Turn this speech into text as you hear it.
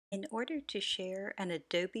In order to share an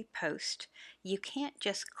Adobe post, you can't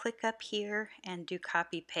just click up here and do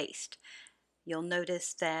copy paste. You'll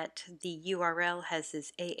notice that the URL has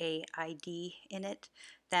this AAID in it,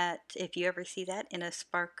 that if you ever see that in a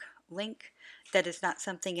Spark link, that is not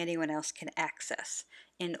something anyone else can access.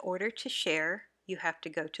 In order to share, you have to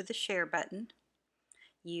go to the share button,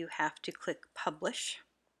 you have to click publish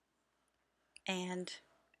and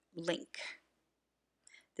link.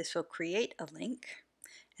 This will create a link,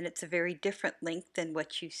 and it's a very different link than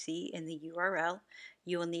what you see in the URL.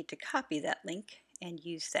 You will need to copy that link and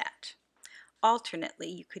use that. Alternately,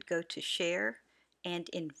 you could go to share and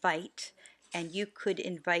invite, and you could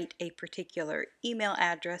invite a particular email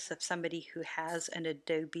address of somebody who has an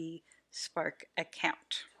Adobe Spark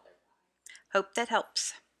account. Hope that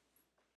helps.